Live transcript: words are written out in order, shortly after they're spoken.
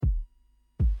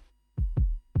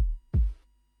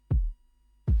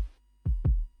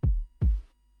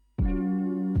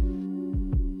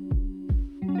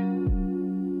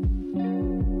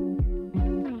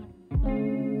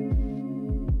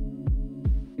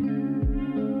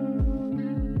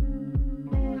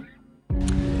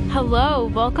Hello,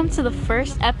 welcome to the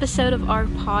first episode of our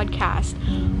podcast.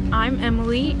 I'm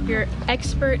Emily, your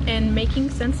expert in making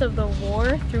sense of the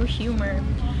war through humor.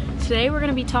 Today we're going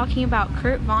to be talking about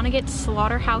Kurt Vonnegut's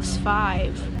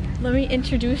Slaughterhouse-Five. Let me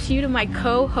introduce you to my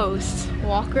co-host,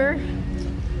 Walker.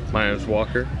 My name is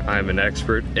Walker. I'm an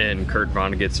expert in Kurt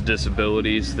Vonnegut's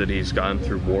disabilities that he's gotten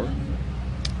through war.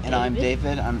 And I'm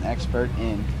David. I'm an expert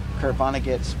in Kurt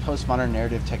Vonnegut's postmodern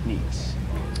narrative techniques.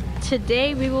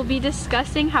 Today we will be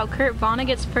discussing how Kurt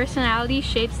Vonnegut's personality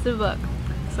shapes the book.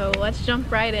 So let's jump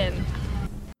right in.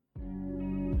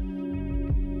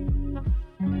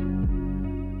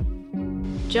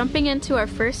 Jumping into our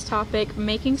first topic,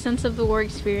 making sense of the war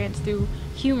experience through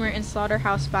humor in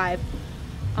Slaughterhouse-Five.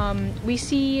 We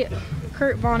see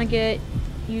Kurt Vonnegut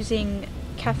using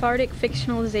cathartic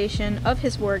fictionalization of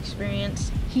his war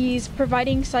experience. He's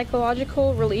providing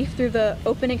psychological relief through the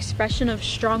open expression of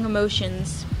strong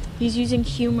emotions. He's using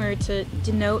humor to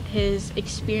denote his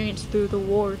experience through the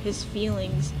war, his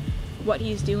feelings, what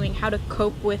he's doing, how to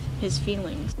cope with his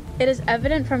feelings. It is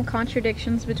evident from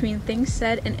contradictions between things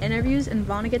said in interviews and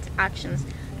Vonnegut's actions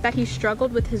that he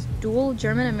struggled with his dual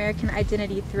German-American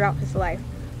identity throughout his life,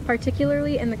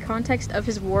 particularly in the context of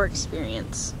his war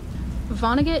experience.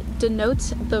 Vonnegut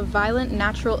denotes the violent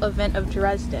natural event of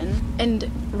Dresden and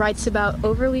writes about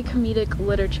overly comedic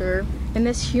literature, and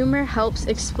this humor helps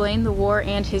explain the war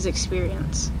and his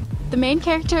experience. The main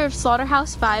character of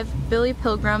Slaughterhouse-Five, Billy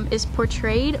Pilgrim, is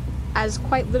portrayed as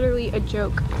quite literally a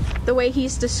joke. The way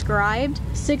he's described,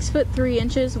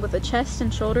 6'3" with a chest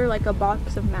and shoulder like a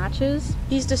box of matches,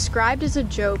 he's described as a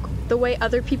joke. The way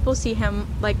other people see him,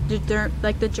 like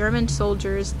the German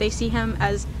soldiers, they see him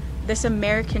as this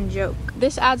American joke.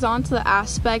 This adds on to the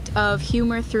aspect of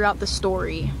humor throughout the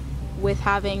story, with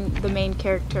having the main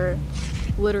character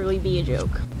literally be a joke.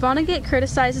 Vonnegut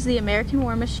criticizes the American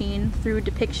war machine through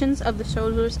depictions of the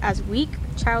soldiers as weak,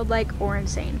 childlike, or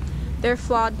insane. They're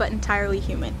flawed but entirely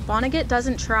human. Vonnegut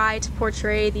doesn't try to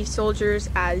portray these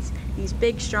soldiers as these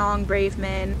big, strong, brave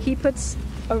men. He puts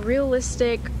a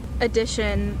realistic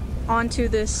addition onto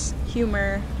this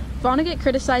humor. Vonnegut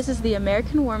criticizes the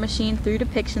American war machine through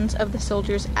depictions of the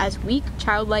soldiers as weak,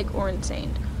 childlike, or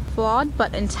insane. Flawed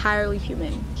but entirely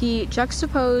human. He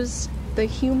juxtaposed the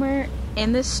humor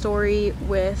in this story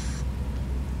with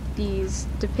these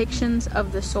depictions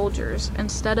of the soldiers.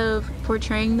 Instead of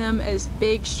portraying them as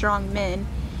big, strong men,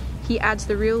 he adds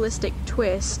the realistic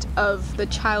twist of the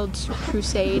child's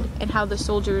crusade and how the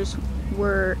soldiers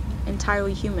were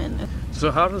entirely human.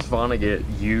 So how does Vonnegut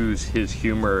use his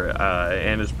humor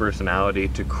and his personality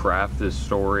to craft this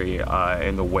story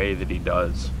in the way that he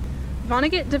does?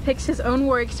 Vonnegut depicts his own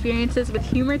war experiences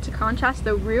with humor to contrast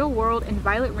the real world and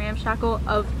violent ramshackle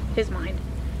of his mind.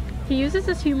 He uses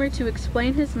this humor to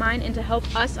explain his mind and to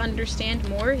help us understand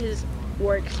more his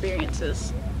war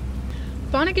experiences.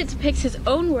 Vonnegut depicts his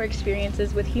own war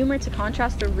experiences with humor to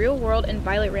contrast the real world and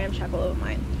violent ramshackle of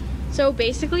mind. So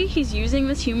basically, he's using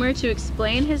this humor to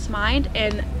explain his mind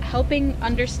and helping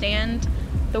understand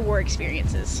the war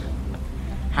experiences.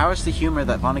 How is the humor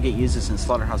that Vonnegut uses in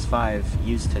Slaughterhouse-Five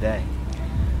used today?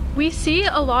 We see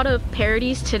a lot of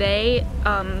parodies today,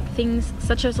 things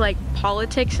such as like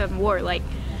politics and war. Like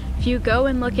if you go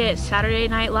and look at Saturday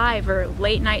Night Live or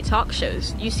late night talk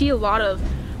shows, you see a lot of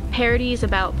parodies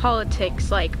about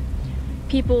politics, like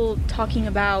people talking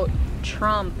about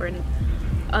Trump and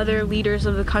other leaders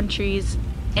of the countries,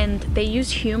 and they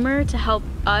use humor to help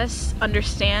us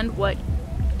understand what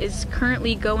is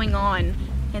currently going on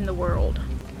in the world.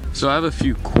 So I have a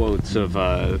few quotes of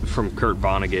from Kurt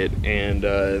Vonnegut,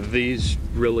 and these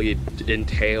really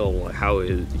entail how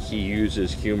he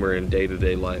uses humor in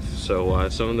day-to-day life. So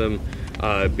some of them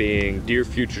being, "Dear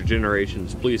future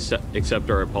generations, please accept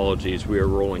our apologies. We are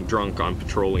rolling drunk on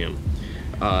petroleum."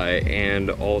 And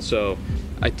also,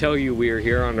 "I tell you, we are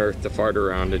here on Earth to fart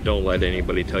around, and don't let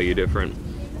anybody tell you different."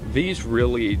 These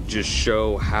really just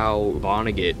show how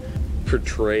Vonnegut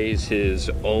portrays his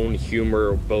own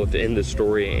humor both in the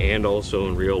story and also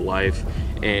in real life,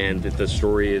 and that the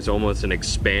story is almost an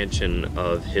expansion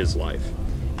of his life.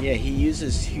 Yeah, he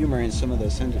uses humor in some of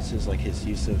those sentences, like his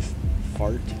use of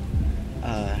fart.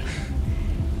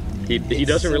 He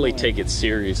doesn't really take it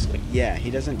seriously. Yeah,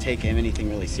 he doesn't take anything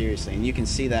really seriously, and you can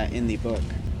see that in the book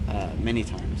many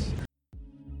times.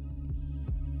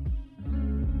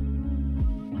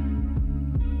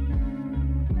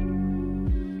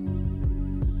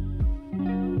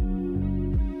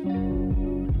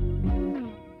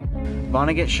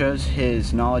 Vonnegut shows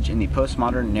his knowledge in the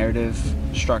postmodern narrative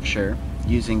structure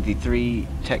using the three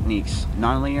techniques: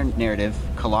 nonlinear narrative,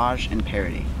 collage, and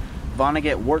parody.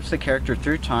 Vonnegut warps the character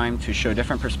through time to show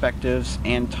different perspectives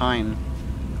and time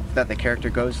that the character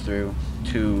goes through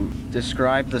to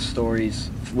describe the stories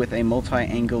with a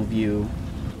multi-angle view.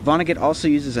 Vonnegut also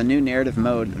uses a new narrative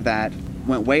mode that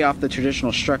went way off the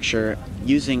traditional structure,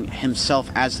 using himself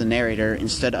as the narrator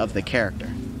instead of the character.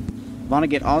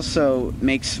 Vonnegut also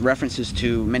makes references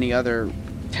to many other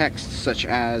texts, such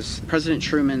as President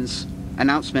Truman's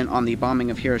announcement on the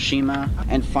bombing of Hiroshima,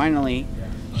 and finally,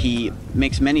 he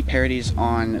makes many parodies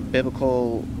on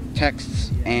biblical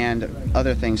texts and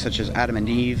other things such as Adam and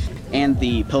Eve and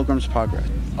the Pilgrim's Progress.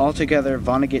 Altogether,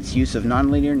 Vonnegut's use of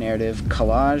nonlinear narrative,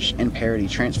 collage, and parody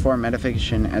transform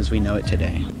metafiction as we know it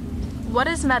today. What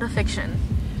is metafiction?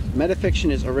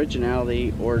 Metafiction is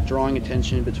originality or drawing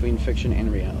attention between fiction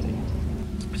and reality.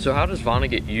 So how does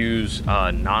Vonnegut use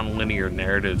nonlinear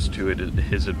narratives to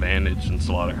his advantage in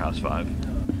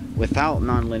Slaughterhouse-Five? Without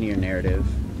nonlinear narrative,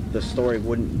 the story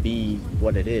wouldn't be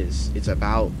what it is. It's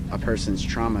about a person's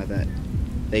trauma that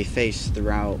they face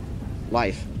throughout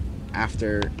life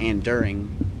after and during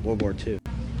World War II.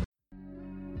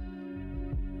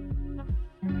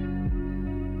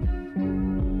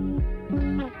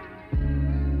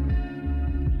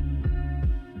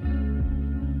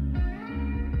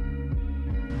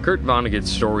 Kurt Vonnegut's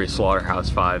story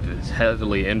Slaughterhouse-Five is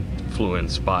heavily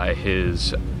influenced by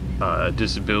his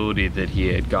disability that he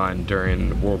had gotten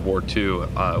during World War II,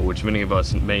 which many of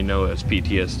us may know as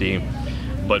PTSD,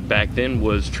 but back then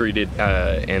was treated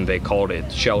and they called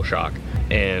it shell shock.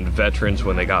 And veterans,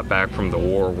 when they got back from the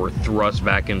war, were thrust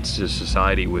back into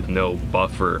society with no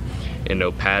buffer and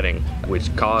no padding,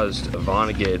 which caused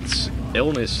Vonnegut's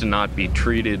illness to not be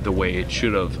treated the way it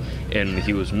should have, and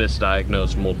he was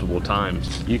misdiagnosed multiple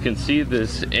times. You can see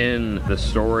this in the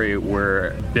story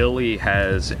where Billy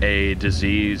has a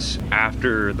disease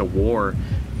after the war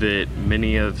that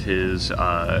many of his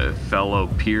fellow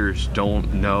peers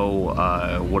don't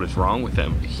know what is wrong with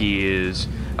him. He is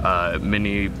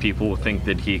many people think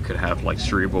that he could have like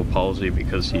cerebral palsy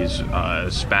because he's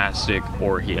spastic,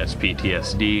 or he has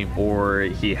PTSD, or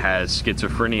he has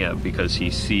schizophrenia because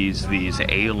he sees these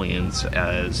aliens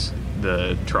as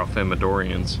the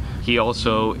Tralfamadorians. He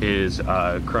also is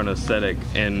chronoesthetic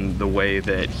in the way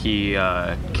that he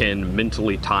can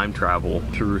mentally time travel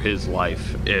through his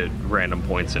life at random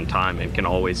points in time and can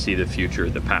always see the future,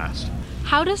 the past.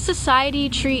 How does society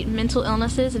treat mental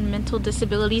illnesses and mental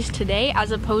disabilities today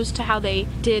as opposed to how they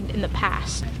did in the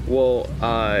past? Well,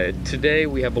 today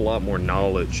we have a lot more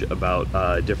knowledge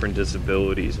about different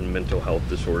disabilities and mental health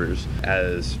disorders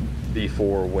as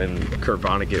before when Kurt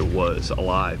Vonnegut was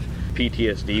alive.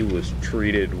 PTSD was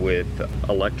treated with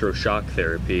electroshock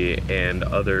therapy and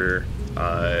other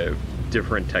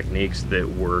different techniques that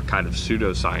were kind of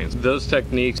pseudoscience. Those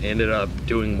techniques ended up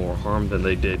doing more harm than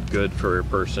they did good for a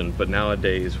person, but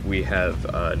nowadays we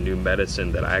have new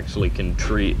medicine that actually can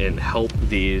treat and help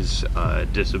these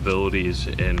disabilities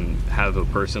and have a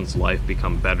person's life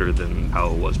become better than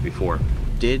how it was before.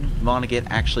 Did Vonnegut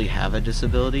actually have a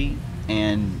disability?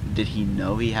 And did he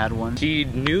know he had one? He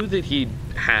knew that he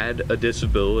had a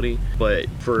disability, but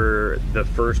for the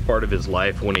first part of his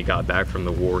life when he got back from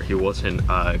the war, he wasn't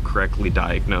correctly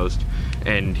diagnosed,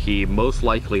 and he most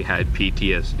likely had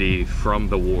PTSD from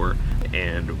the war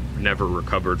and never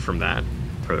recovered from that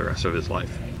for the rest of his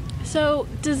life. So,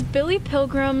 does Billy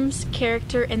Pilgrim's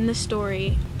character in the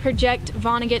story project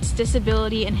Vonnegut's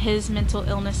disability and his mental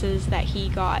illnesses that he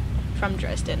got from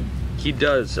Dresden? He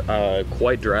does,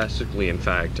 quite drastically, in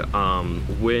fact.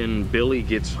 When Billy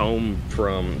gets home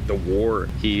from the war,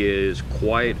 he is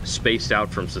quite spaced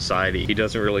out from society. He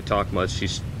doesn't really talk much.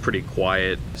 He's pretty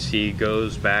quiet. He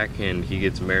goes back and he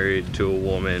gets married to a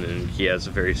woman and he has a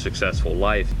very successful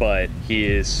life, but he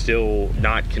is still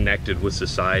not connected with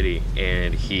society,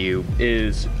 and he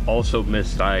is also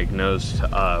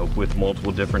misdiagnosed with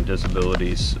multiple different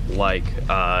disabilities like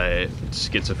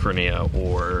schizophrenia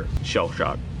or shell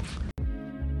shock.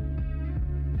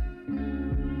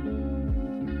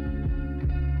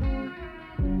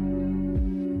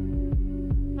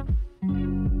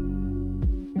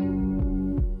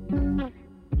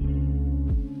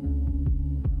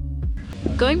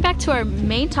 Going back to our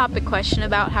main topic question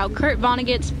about how Kurt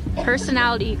Vonnegut's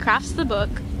personality crafts the book.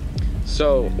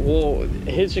 So, well,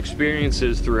 his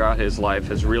experiences throughout his life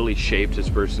has really shaped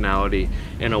his personality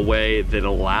in a way that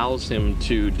allows him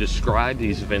to describe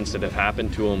these events that have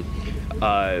happened to him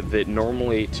that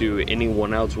normally to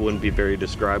anyone else wouldn't be very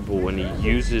describable, when he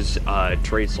uses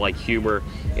traits like humor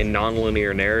and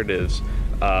nonlinear narratives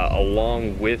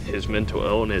along with his mental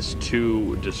illness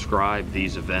to describe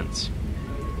these events.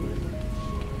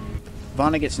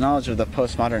 Vonnegut's knowledge of the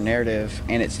postmodern narrative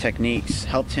and its techniques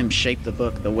helped him shape the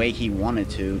book the way he wanted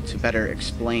to better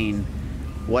explain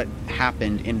what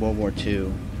happened in World War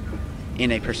II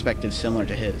in a perspective similar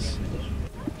to his.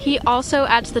 He also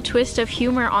adds the twist of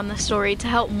humor on the story to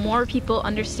help more people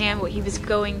understand what he was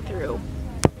going through.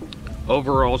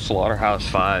 Overall,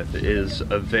 Slaughterhouse-Five is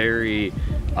a very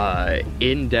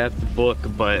in-depth book,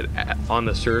 but on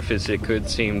the surface it could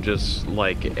seem just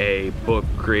like a book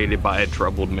created by a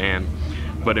troubled man.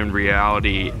 But in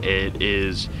reality, it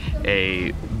is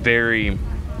a very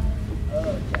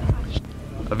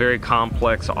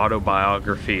complex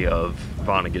autobiography of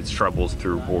Vonnegut's troubles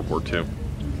through World War II.